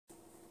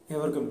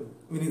ഏവർക്കും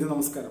വിനീത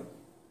നമസ്കാരം.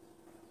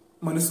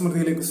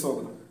 മനുസ്മൃതിയിലേക്ക്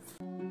സ്വാഗതം.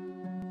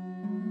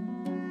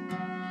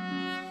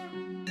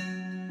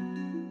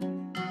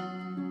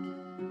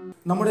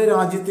 നമ്മുടെ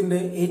രാജ്യത്തിന്റെ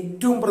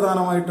ഏറ്റവും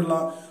പ്രധാനമായിട്ടുള്ള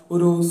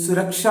ഒരു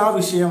സുരക്ഷാ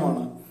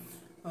വിഷയമാണ്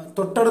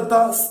തൊട്ടടുത്ത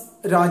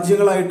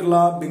രാജ്യങ്ങളായിട്ടുള്ള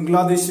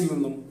ബംഗ്ലാദേശിൽ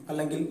നിന്നും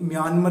അല്ലെങ്കിൽ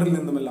മ്യാൻമറിൽ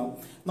നിന്നുമെല്ലാം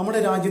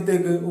നമ്മുടെ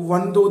രാജ്യത്തേക്ക്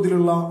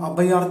വൻതോതിലുള്ള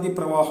അഭയാർത്ഥി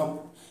പ്രവാഹം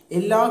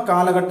എല്ലാ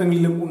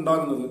കാലഘട്ടങ്ങളിലും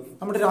ഉണ്ടാകുന്നത്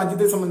നമ്മുടെ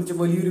രാജ്യത്തെ സംബന്ധിച്ച്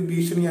വലിയൊരു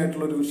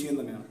ഭീഷണിയായിട്ടുള്ള ഒരു വിഷയം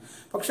തന്നെയാണ്.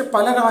 പക്ഷെ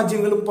പല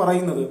രാജ്യങ്ങളും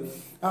പറയുന്നത്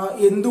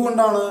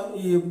എന്തുകൊണ്ടാണ്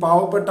ഈ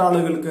പാവപ്പെട്ട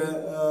ആളുകൾക്ക്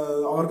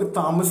അവർക്ക്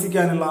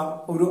താമസിക്കാനുള്ള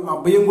ഒരു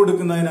അഭയം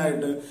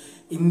കൊടുക്കുന്നതിനായിട്ട്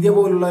ഇന്ത്യ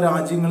പോലുള്ള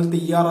രാജ്യങ്ങൾ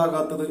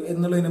തയ്യാറാകാത്തത്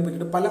എന്നുള്ളതിനെ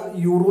പറ്റിയിട്ട് പല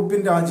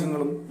യൂറോപ്യൻ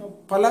രാജ്യങ്ങളും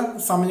പല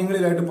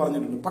സമയങ്ങളിലായിട്ട്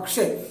പറഞ്ഞിട്ടുണ്ട്.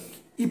 പക്ഷേ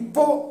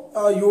ഇപ്പോ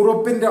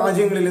യൂറോപ്യൻ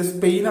രാജ്യങ്ങളിൽ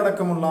സ്പെയിൻ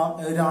അടക്കമുള്ള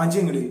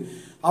രാജ്യങ്ങളിൽ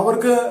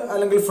അവർക്ക്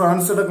അല്ലെങ്കിൽ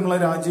ഫ്രാൻസ് അടക്കമുള്ള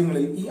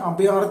രാജ്യങ്ങളിൽ ഈ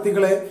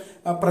അഭയാർത്ഥികളെ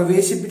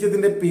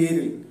പ്രവേശിപ്പിച്ചതിന്റെ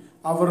പേരിൽ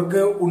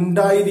അവർക്ക്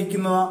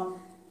ഉണ്ടായിരിക്കുന്ന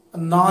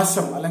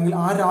നാശം അല്ലെങ്കിൽ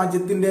ആ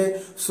രാജ്യത്തിന്റെ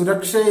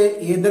സുരക്ഷയെ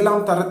ഏതെല്ലാം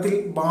തരത്തിൽ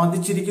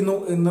ബാധിച്ചിരിക്കുന്നു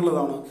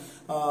എന്നുള്ളതാണ്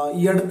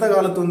ഈ അടുത്ത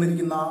കാലത്ത്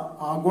വന്നിരിക്കുന്ന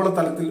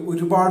ആഗോളതലത്തിൽ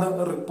ഒരുപാട്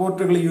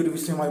റിപ്പോർട്ടുകൾ ഈ ഒരു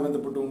വിഷയവുമായി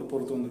ബന്ധപ്പെട്ടുകൊണ്ട്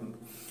പുറത്തു വന്നിട്ടുണ്ട്.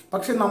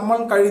 പക്ഷെ നമ്മൾ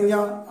കഴിഞ്ഞ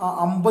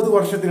 50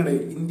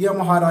 വർഷത്തിനിടയിൽ ഇന്ത്യ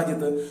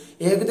മഹാരാജ്യത്ത്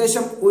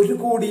ഏകദേശം 1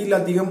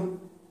 കോടിയിലധികം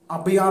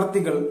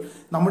അഭയാർത്ഥികൾ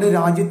നമ്മുടെ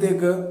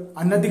രാജ്യത്തേക്ക്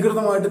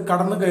അനധികൃതമായിട്ട്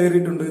കടന്നു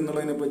കയറിയിട്ടുണ്ട്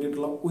എന്നുള്ളതിനെ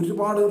പറ്റിയിട്ടുള്ള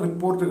ഒരുപാട്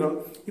റിപ്പോർട്ടുകൾ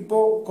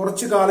ഇപ്പോൾ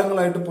കുറച്ചു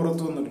കാലങ്ങളായിട്ട്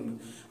പുറത്തു വന്നിട്ടുണ്ട്.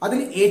 അതിൽ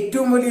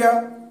ഏറ്റവും വലിയ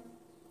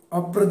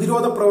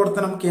പ്രതിരോധ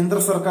പ്രവർത്തനം കേന്ദ്ര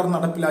സർക്കാർ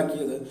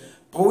നടപ്പിലാക്കിയത്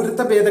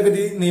പൗരത്വ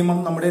ഭേദഗതി നിയമം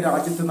നമ്മുടെ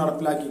രാജ്യത്ത്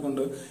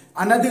നടപ്പിലാക്കിക്കൊണ്ട്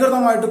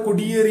അനധികൃതമായിട്ട്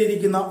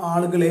കുടിയേറിയിരിക്കുന്ന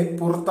ആളുകളെ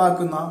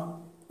പുറത്താക്കുന്ന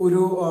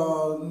ഒരു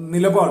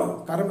നിലപാട്.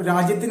 കാരണം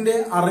രാജ്യത്തിന്റെ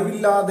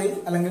അറിവില്ലാതെ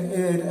അല്ലെങ്കിൽ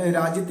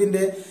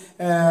രാജ്യത്തിന്റെ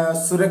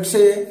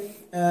സുരക്ഷയെ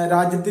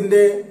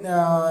രാജ്യത്തിന്റെ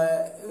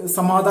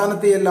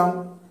സമാധാനത്തെയെല്ലാം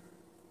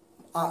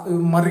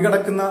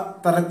മറികടക്കുന്ന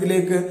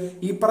തരത്തിലേക്ക്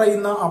ഈ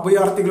പറയുന്ന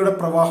അഭയാർത്ഥികളുടെ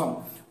പ്രവാഹം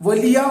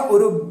വലിയ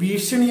ഒരു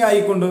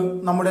ഭീഷണിയായിക്കൊണ്ട്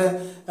നമ്മുടെ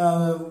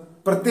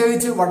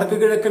പ്രത്യേകിച്ച് വടക്ക്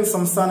കിഴക്കൻ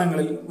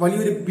സംസ്ഥാനങ്ങളിൽ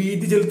വലിയൊരു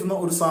ഭീതി ചെലുത്തുന്ന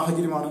ഒരു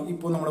സാഹചര്യമാണ്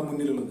ഇപ്പോൾ നമ്മുടെ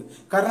മുന്നിലുള്ളത്.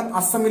 കാരണം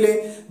അസമിലെ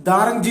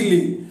ദാരങ്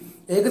ജില്ലയിൽ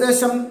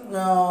ഏകദേശം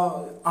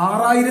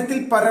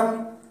 6000-ൽ പരം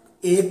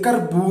ഏക്കർ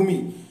ഭൂമി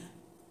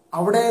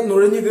അവിടെ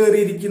നുഴഞ്ഞു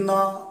കയറിയിരിക്കുന്ന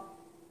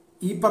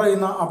ഈ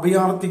പറയുന്ന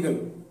അഭയാർത്ഥികൾ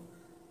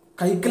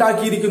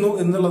കൈക്കലാക്കിയിരിക്കുന്നു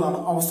എന്നുള്ളതാണ്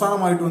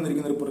അവസാനമായിട്ട്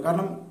വന്നിരിക്കുന്ന റിപ്പോർട്ട്.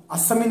 കാരണം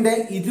അസമിന്റെ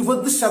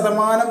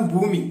 20%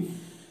 ഭൂമി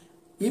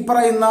ഈ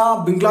പറയുന്ന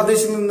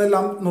ബംഗ്ലാദേശിൽ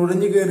നിന്നെല്ലാം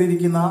നുഴഞ്ഞു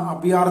കയറിയിരിക്കുന്ന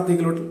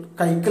അഭയാർത്ഥികളോട്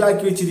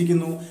കൈക്കലാക്കി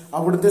വെച്ചിരിക്കുന്നു.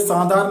 അവിടുത്തെ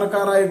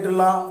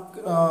സാധാരണക്കാരായിട്ടുള്ള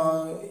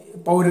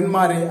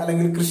പൗരന്മാരെ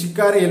അല്ലെങ്കിൽ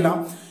കൃഷിക്കാരെയെല്ലാം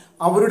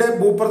അവരുടെ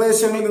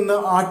ഭൂപ്രദേശങ്ങളിൽ നിന്ന്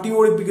ആട്ടി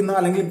ഓടിപ്പിക്കുന്ന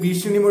അല്ലെങ്കിൽ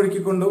ഭീഷണി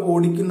മുഴക്കിക്കൊണ്ട്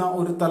ഓടിക്കുന്ന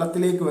ഒരു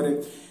തലത്തിലേക്ക് വരെ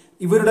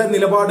ഇവരുടെ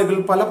നിലപാടുകൾ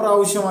പല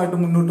പ്രാവശ്യമായിട്ട്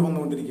മുന്നോട്ട്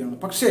വന്നുകൊണ്ടിരിക്കുകയാണ്.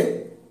 പക്ഷേ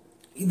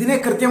ഇതിനെ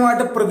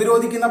കൃത്യമായിട്ട്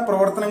പ്രതിരോധിക്കുന്ന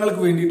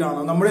പ്രവർത്തനങ്ങൾക്ക്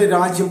വേണ്ടിയിട്ടാണ് നമ്മുടെ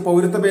രാജ്യം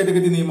പൗരത്വ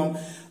ഭേദഗതി നിയമം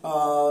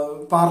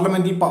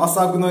പാർലമെന്റിൽ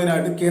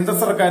പാസ്സാക്കുന്നതിനായിട്ട് കേന്ദ്ര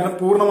സർക്കാരിന്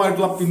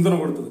പൂർണ്ണമായിട്ടുള്ള പിന്തുണ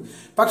കൊടുത്തത്.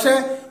 പക്ഷേ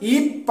ഈ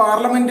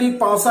പാർലമെന്റിൽ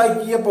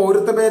പാസ്സാക്കിയ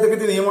പൗരത്വ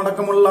ഭേദഗതി നിയമം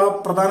അടക്കമുള്ള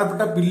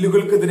പ്രധാനപ്പെട്ട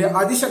ബില്ലുകൾക്കെതിരെ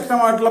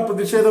അതിശക്തമായിട്ടുള്ള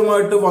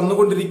പ്രതിഷേധവുമായിട്ട്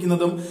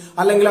വന്നുകൊണ്ടിരിക്കുന്നതും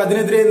അല്ലെങ്കിൽ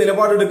അതിനെതിരെ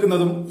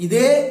നിലപാടെടുക്കുന്നതും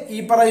ഇതേ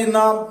ഈ പറയുന്ന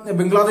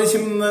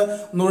ബംഗ്ലാദേശിൽ നിന്ന്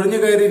നുഴഞ്ഞു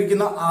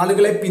കയറിയിരിക്കുന്ന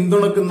ആളുകളെ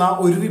പിന്തുണക്കുന്ന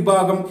ഒരു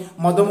വിഭാഗം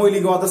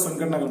മതമൗലികവാദ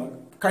സംഘടനകളാണ്.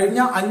 കഴിഞ്ഞ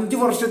 5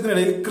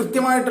 വർഷത്തിനിടയിൽ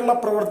കൃത്യമായിട്ടുള്ള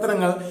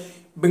പ്രവർത്തനങ്ങൾ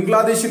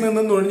ബംഗ്ലാദേശിൽ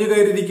നിന്ന് നുഴഞ്ഞു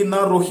കയറിയിരിക്കുന്ന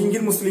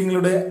റോഹിംഗ്യൻ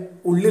മുസ്ലിങ്ങളുടെ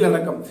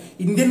ഉള്ളിലടക്കം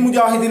ഇന്ത്യൻ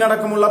മുജാഹിദീൻ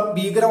അടക്കമുള്ള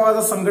ഭീകരവാദ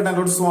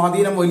സംഘടനകളുടെ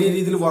സ്വാധീനം വലിയ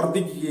രീതിയിൽ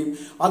വർദ്ധിക്കുകയും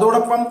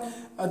അതോടൊപ്പം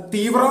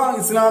തീവ്ര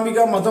ഇസ്ലാമിക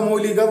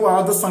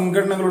മതമൗലികവാദ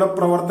സംഘടനകളുടെ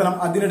പ്രവർത്തനം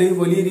അതിനിടയിൽ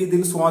വലിയ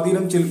രീതിയിൽ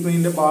സ്വാധീനം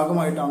ചെലുത്തുന്നതിന്റെ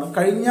ഭാഗമായിട്ടാണ്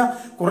കഴിഞ്ഞ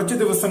കുറച്ചു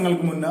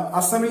ദിവസങ്ങൾക്ക് മുന്നേ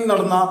അസമിൽ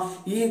നടന്ന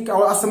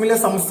അസമിലെ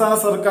സംസ്ഥാന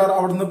സർക്കാർ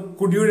അവിടുന്ന്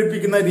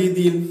കുടിയൊഴിപ്പിക്കുന്ന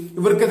രീതിയിൽ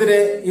ഇവർക്കെതിരെ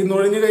ഈ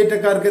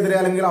നുഴഞ്ഞുകയറ്റക്കാർക്കെതിരെ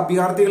അല്ലെങ്കിൽ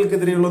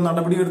അഭയാർത്ഥികൾക്കെതിരെയുള്ള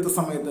നടപടിയെടുത്ത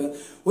സമയത്ത്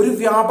ഒരു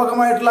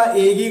വ്യാപകമായിട്ടുള്ള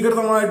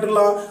ഏകീകൃതമായിട്ടുള്ള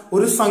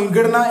ഒരു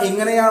സംഘടന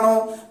എങ്ങനെയാണോ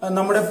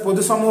നമ്മുടെ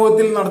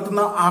പൊതുസമൂഹത്തിൽ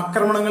നടത്തുന്ന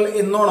ആക്രമണങ്ങൾ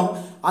എന്നോണം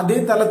അതേ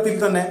തലത്തിൽ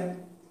തന്നെ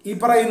ഈ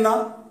പറയുന്ന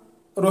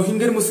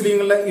റോഹിംഗ്യൻ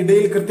മുസ്ലിങ്ങളുടെ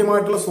ഇടയിൽ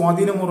കൃത്യമായിട്ടുള്ള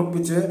സ്വാധീനം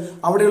ഉറപ്പിച്ച്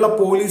അവിടെയുള്ള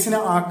പോലീസിനെ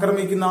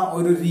ആക്രമിക്കുന്ന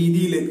ഒരു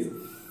രീതിയിലേക്ക്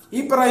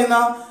ഈ പറയുന്ന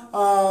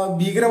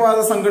ഭീകരവാദ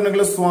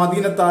സംഘടനകളുടെ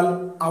സ്വാധീനത്താൽ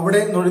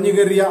അവിടെ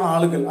നുഴഞ്ഞുകയറിയ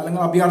ആളുകൾ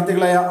അല്ലെങ്കിൽ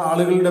അഭയാർത്ഥികളായ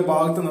ആളുകളുടെ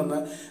ഭാഗത്ത് നിന്ന്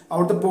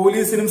അവിടുത്തെ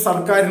പോലീസിനും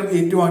സർക്കാരിനും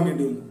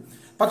ഏറ്റുവാങ്ങേണ്ടി വന്നു.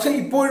 പക്ഷെ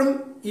ഇപ്പോഴും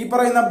ഈ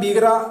പറയുന്ന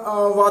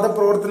ഭീകരവാദ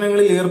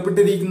പ്രവർത്തനങ്ങളിൽ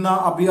ഏർപ്പെട്ടിരിക്കുന്ന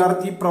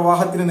അഭയാർത്ഥി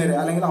പ്രവാഹത്തിന് നേരെ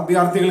അല്ലെങ്കിൽ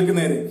അഭയാർത്ഥികൾക്ക്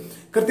നേരെ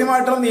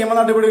കൃത്യമായിട്ടുള്ള നിയമ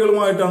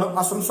നടപടികളുമായിട്ടാണ്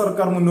അസം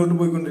സർക്കാർ മുന്നോട്ട്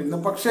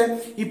പോയിക്കൊണ്ടിരിക്കുന്നത്. പക്ഷെ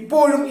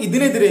ഇപ്പോഴും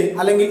ഇതിനെതിരെ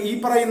അല്ലെങ്കിൽ ഈ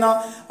പറയുന്ന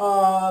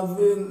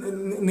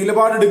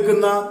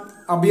നിലപാടെടുക്കുന്ന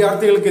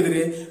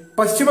അഭയാർത്ഥികൾക്കെതിരെ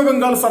പശ്ചിമ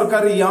ബംഗാൾ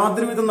സർക്കാർ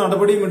യാതൊരുവിധ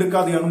നടപടിയും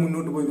എടുക്കാതെയാണ്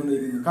മുന്നോട്ട്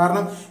പോയിക്കൊണ്ടിരിക്കുന്നത്.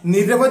 കാരണം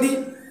നിരവധി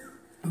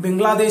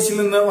ബംഗ്ലാദേശിൽ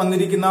നിന്ന്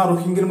വന്നിരിക്കുന്ന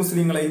റോഹിംഗ്യൻ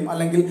മുസ്ലിങ്ങളെയും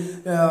അല്ലെങ്കിൽ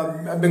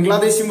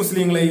ബംഗ്ലാദേശി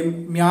മുസ്ലിങ്ങളെയും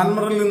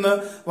മ്യാൻമറിൽ നിന്ന്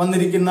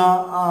വന്നിരിക്കുന്ന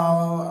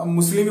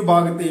മുസ്ലിം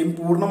വിഭാഗത്തെയും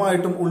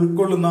പൂർണ്ണമായിട്ടും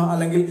ഉൾക്കൊള്ളുന്ന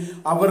അല്ലെങ്കിൽ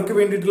അവർക്ക്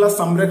വേണ്ടിയിട്ടുള്ള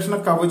സംരക്ഷണ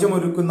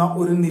കവചമൊരുക്കുന്ന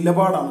ഒരു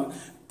നിലപാടാണ്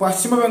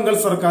പശ്ചിമ ബംഗാൾ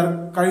സർക്കാർ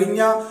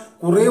കഴിഞ്ഞ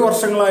കുറെ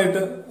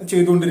വർഷങ്ങളായിട്ട്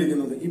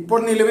ചെയ്തുകൊണ്ടിരിക്കുന്നത്. ഇപ്പോൾ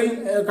നിലവിൽ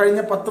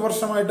കഴിഞ്ഞ 10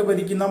 വർഷമായിട്ട്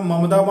ഭരിക്കുന്ന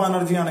മമതാ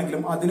ബാനർജി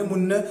ആണെങ്കിലും അതിനു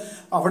മുന്ന്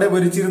അവിടെ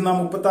ഭരിച്ചിരുന്ന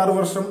 36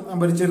 വർഷം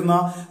ഭരിച്ചിരുന്ന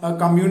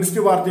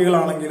കമ്മ്യൂണിസ്റ്റ്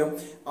പാർട്ടികളാണെങ്കിലും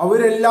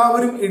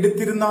അവരെല്ലാവരും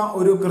എടുത്തിരുന്ന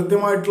ഒരു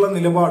കൃത്യമായിട്ടുള്ള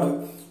നിലപാട്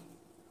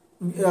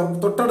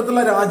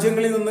തൊട്ടടുത്തുള്ള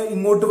രാജ്യങ്ങളിൽ നിന്ന്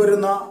ഇങ്ങോട്ട്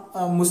വരുന്ന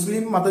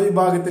മുസ്ലിം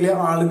മതവിഭാഗത്തിലെ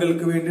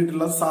ആളുകൾക്ക്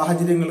വേണ്ടിയിട്ടുള്ള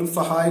സാഹചര്യങ്ങളും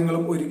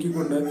സഹായങ്ങളും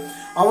ഒരുക്കിക്കൊണ്ട്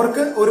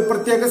അവർക്ക് ഒരു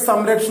പ്രത്യേക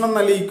സംരക്ഷണം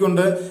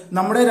നൽകിക്കൊണ്ട്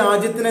നമ്മുടെ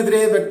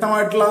രാജ്യത്തിനെതിരെ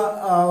വ്യക്തമായിട്ടുള്ള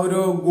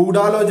ഒരു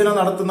ഗൂഢാലോചന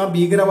നടത്തുന്ന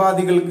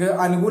ഭീകരവാദികൾക്ക്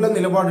അനുകൂല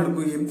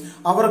നിലപാടെടുക്കുകയും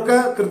അവർക്ക്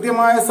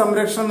കൃത്യമായ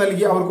സംരക്ഷണം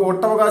നൽകി അവർക്ക്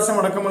വോട്ടവകാശം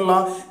അടക്കമുള്ള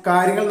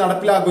കാര്യങ്ങൾ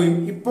നടപ്പിലാക്കുകയും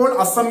ഇപ്പോൾ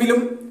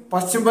അസമിലും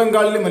പശ്ചിമ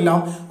ബംഗാളിലുമെല്ലാം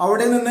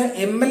അവിടെ നിന്ന്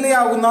MLA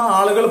ആകുന്ന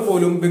ആളുകൾ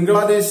പോലും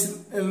ബംഗ്ലാദേശിൽ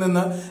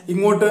നിന്ന്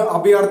ഇങ്ങോട്ട്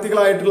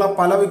അഭയാർത്ഥികളായിട്ടുള്ള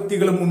പല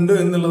വ്യക്തികളും ഉണ്ട്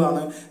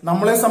എന്നുള്ളതാണ്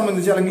നമ്മളെ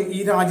സംബന്ധിച്ച് അല്ലെങ്കിൽ ഈ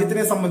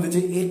രാജ്യത്തിനെ സംബന്ധിച്ച്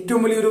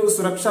ഏറ്റവും വലിയൊരു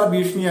സുരക്ഷാ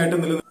ഭീഷണിയായിട്ട്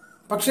നിലനിൽക്കുന്നത്.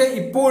 പക്ഷെ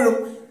ഇപ്പോഴും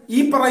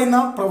ഈ പറയുന്ന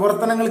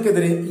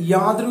പ്രവർത്തനങ്ങൾക്കെതിരെ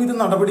യാതൊരുവിധ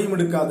നടപടിയും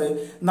എടുക്കാതെ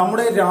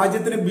നമ്മുടെ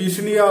രാജ്യത്തിന്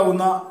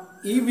ഭീഷണിയാവുന്ന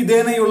ഈ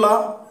വിധേനയുള്ള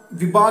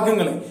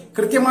വിഭാഗങ്ങളെ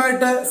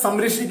കൃത്യമായിട്ട്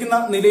സംരക്ഷിക്കുന്ന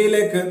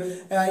നിലയിലേക്ക്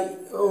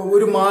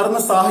ഒരു മാറുന്ന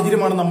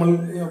സാഹചര്യമാണ് നമ്മൾ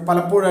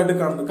പലപ്പോഴായിട്ട്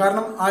കാണുന്നത്.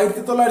 കാരണം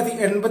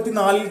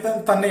 1984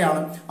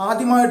 തന്നെയാണ്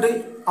ആദ്യമായിട്ട്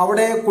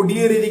അവിടെ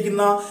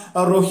കുടിയേറിയിരിക്കുന്ന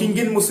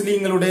റോഹിംഗ്യൻ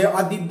മുസ്ലിങ്ങളുടെ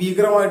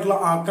അതിഭീകരമായിട്ടുള്ള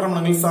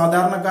ആക്രമണങ്ങൾ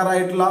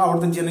സാധാരണക്കാരായിട്ടുള്ള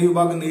അവിടുത്തെ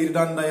ജനവിഭാഗം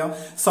നേരിടാനുണ്ടായ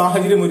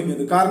സാഹചര്യം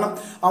ഒരുങ്ങിയത്. കാരണം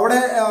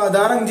അവിടെ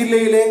ദാരങ്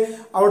ജില്ലയിലെ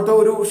അവിടുത്തെ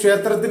ഒരു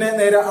ക്ഷേത്രത്തിന്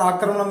നേരെ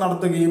ആക്രമണം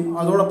നടത്തുകയും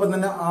അതോടൊപ്പം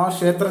തന്നെ ആ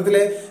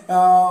ക്ഷേത്രത്തിലെ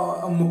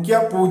മുഖ്യ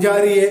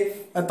പൂജാരിയെ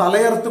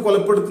തലയറുത്ത്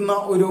കൊലപ്പെടുത്തുന്ന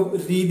ഒരു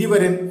രീതി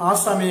വരെ ആ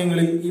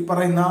സമയങ്ങളിൽ ഈ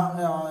പറയുന്ന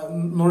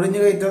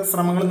നുഴഞ്ഞുകയറ്റ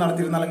ശ്രമങ്ങൾ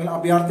നടത്തിയിരുന്ന അല്ലെങ്കിൽ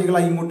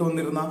അഭയാർത്ഥികളായി ഇങ്ങോട്ട്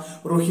വന്നിരുന്ന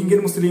റോഹിംഗ്യൻ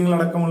മുസ്ലിങ്ങൾ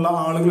അടക്കമുള്ള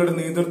ആളുകളുടെ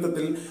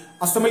നേതൃത്വത്തിൽ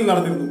അസമിൽ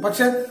നടന്നിരുന്നു.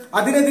 പക്ഷെ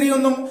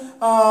അതിനെതിരെയൊന്നും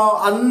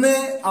അന്ന്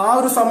ആ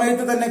ഒരു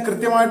സമയത്ത് തന്നെ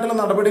കൃത്യമായിട്ടുള്ള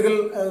നടപടികൾ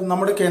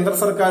നമ്മുടെ കേന്ദ്ര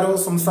സർക്കാരോ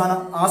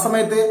ആ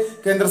സമയത്തെ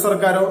കേന്ദ്ര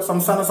സർക്കാരോ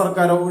സംസ്ഥാന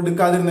സർക്കാരോ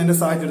എടുക്കാതിരുന്നതിന്റെ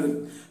സാഹചര്യത്തിൽ.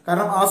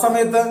 കാരണം ആ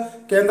സമയത്ത്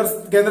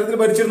കേന്ദ്രത്തിൽ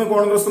ഭരിച്ചിരുന്ന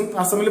കോൺഗ്രസും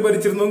അസമിൽ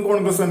ഭരിച്ചിരുന്നതും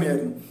കോൺഗ്രസ്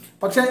തന്നെയായിരുന്നു.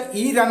 പക്ഷെ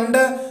ഈ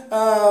രണ്ട്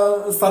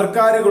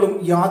സർക്കാരുകളും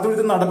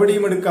യാതൊരു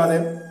നടപടിയും എടുക്കാതെ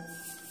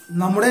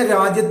നമ്മുടെ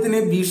രാജ്യത്തിന്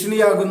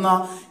ഭീഷണിയാകുന്ന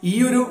ഈ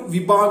ഒരു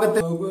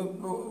വിഭാഗത്തെ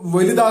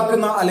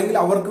വലുതാക്കുന്ന അല്ലെങ്കിൽ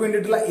അവർക്ക്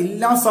വേണ്ടിയിട്ടുള്ള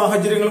എല്ലാ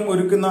സാഹചര്യങ്ങളും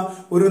ഒരുക്കുന്ന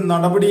ഒരു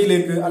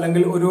നടപടിയിലേക്ക്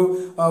അല്ലെങ്കിൽ ഒരു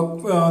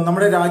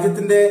നമ്മുടെ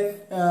രാജ്യത്തിന്റെ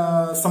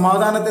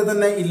സമാധാനത്തെ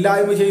തന്നെ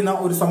ഇല്ലായ്മ ചെയ്യുന്ന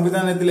ഒരു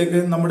സംവിധാനത്തിലേക്ക്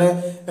നമ്മുടെ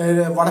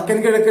വടക്കൻ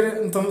കിഴക്കൻ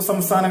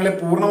സംസ്ഥാനങ്ങളെ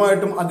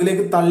പൂർണ്ണമായിട്ടും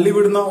അതിലേക്ക്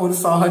തള്ളിവിടുന്ന ഒരു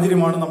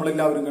സാഹചര്യമാണ് നമ്മൾ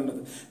എല്ലാവരും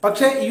കണ്ടത്.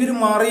 പക്ഷെ ഈ ഒരു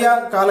മാറിയ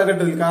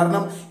കാലഘട്ടത്തിൽ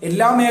കാരണം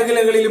എല്ലാ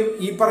മേഖലകളിലും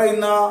ഈ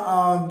പറയുന്ന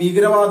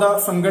ഭീകരവാദ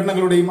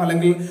സംഘടനകളുടെയും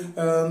അല്ലെങ്കിൽ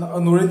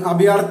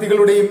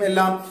അഭയാർത്ഥികളുടെയും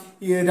എല്ലാം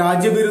ഈ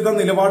രാജ്യവിരുദ്ധ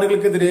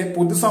നിലപാടുകൾക്കെതിരെ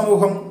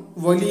പൊതുസമൂഹം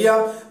വലിയ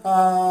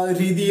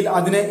രീതിയിൽ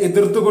അതിനെ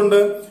എതിർത്തുകൊണ്ട്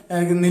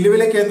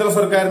നിലവിലെ കേന്ദ്ര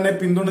സർക്കാരിനെ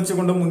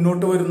പിന്തുണച്ചുകൊണ്ട്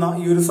മുന്നോട്ട് വരുന്ന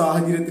ഈ ഒരു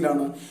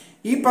സാഹചര്യത്തിലാണ്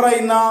ഈ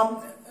പറയുന്ന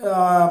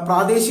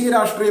പ്രാദേശിക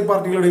രാഷ്ട്രീയ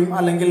പാർട്ടികളുടെയും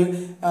അല്ലെങ്കിൽ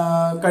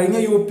കഴിഞ്ഞ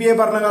UPA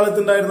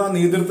ഭരണകാലത്തുണ്ടായിരുന്ന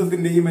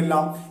നേതൃത്വത്തിന്റെയും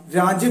എല്ലാം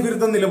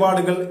രാജ്യവിരുദ്ധ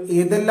നിലപാടുകൾ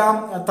ഏതെല്ലാം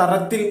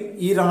തരത്തിൽ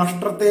ഈ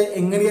രാഷ്ട്രത്തെ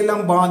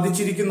എങ്ങനെയെല്ലാം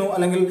ബാധിച്ചിരിക്കുന്നു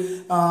അല്ലെങ്കിൽ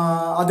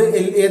അത്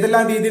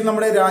ഏതെല്ലാം രീതിയിൽ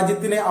നമ്മുടെ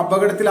രാജ്യത്തിനെ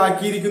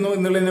അപകടത്തിലാക്കിയിരിക്കുന്നു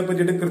എന്നുള്ളതിനെ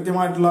പറ്റിയിട്ട്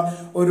കൃത്യമായിട്ടുള്ള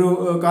ഒരു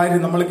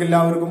കാര്യം നമ്മൾക്ക്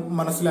എല്ലാവർക്കും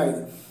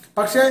മനസ്സിലായത്.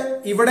 പക്ഷെ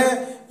ഇവിടെ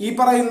ഈ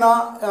പറയുന്ന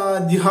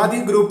ജിഹാദി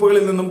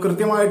ഗ്രൂപ്പുകളിൽ നിന്നും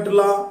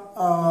കൃത്യമായിട്ടുള്ള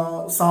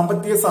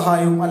സാമ്പത്തിക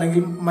സഹായവും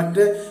അല്ലെങ്കിൽ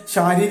മറ്റ്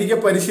ശാരീരിക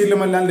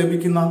പരിശീലനമെല്ലാം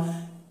ലഭിക്കുന്ന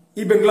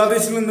ഈ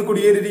ബംഗ്ലാദേശിൽ നിന്ന്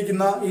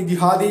കുടിയേറിയിരിക്കുന്ന ഈ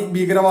ജിഹാദി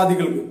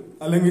ഭീകരവാദികൾക്ക്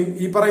അല്ലെങ്കിൽ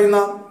ഈ പറയുന്ന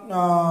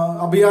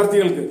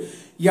അഭയാർത്ഥികൾക്ക്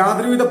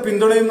യാതൊരുവിധ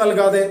പിന്തുണയും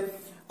നൽകാതെ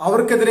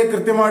അവർക്കെതിരെ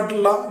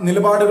കൃത്യമായിട്ടുള്ള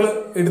നിലപാടുകൾ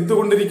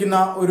എടുത്തുകൊണ്ടിരിക്കുന്ന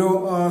ഒരു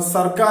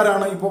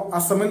സർക്കാരാണ് ഇപ്പോൾ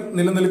അസമിൽ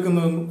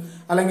നിലനിൽക്കുന്നതെന്നും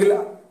അല്ലെങ്കിൽ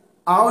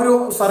ആ ഒരു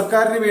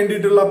സർക്കാരിന്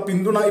വേണ്ടിയിട്ടുള്ള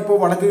പിന്തുണ ഇപ്പോൾ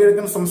വടക്കു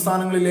കിഴക്കൻ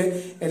സംസ്ഥാനങ്ങളിലെ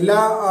എല്ലാ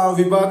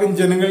വിഭാഗം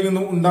ജനങ്ങളിൽ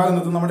നിന്നും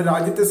ഉണ്ടാകുന്നത് നമ്മുടെ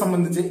രാജ്യത്തെ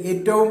സംബന്ധിച്ച്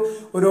ഏറ്റവും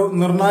ഒരു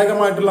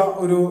നിർണായകമായിട്ടുള്ള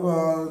ഒരു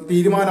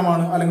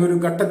തീരുമാനമാണ് അല്ലെങ്കിൽ ഒരു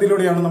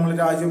ഘട്ടത്തിലൂടെയാണ് നമ്മൾ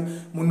രാജ്യം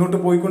മുന്നോട്ട്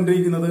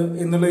പോയിക്കൊണ്ടിരിക്കുന്നത്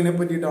എന്നുള്ളതിനെ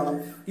പറ്റിയിട്ടാണ്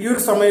ഈ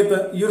ഒരു സമയത്ത്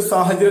ഈ ഒരു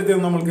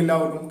സാഹചര്യത്തിൽ നമ്മൾക്ക്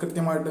എല്ലാവർക്കും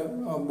കൃത്യമായിട്ട്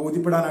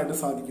ബോധ്യപ്പെടാനായിട്ട്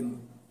സാധിക്കുന്നത്.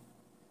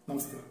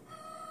 നമസ്തേ.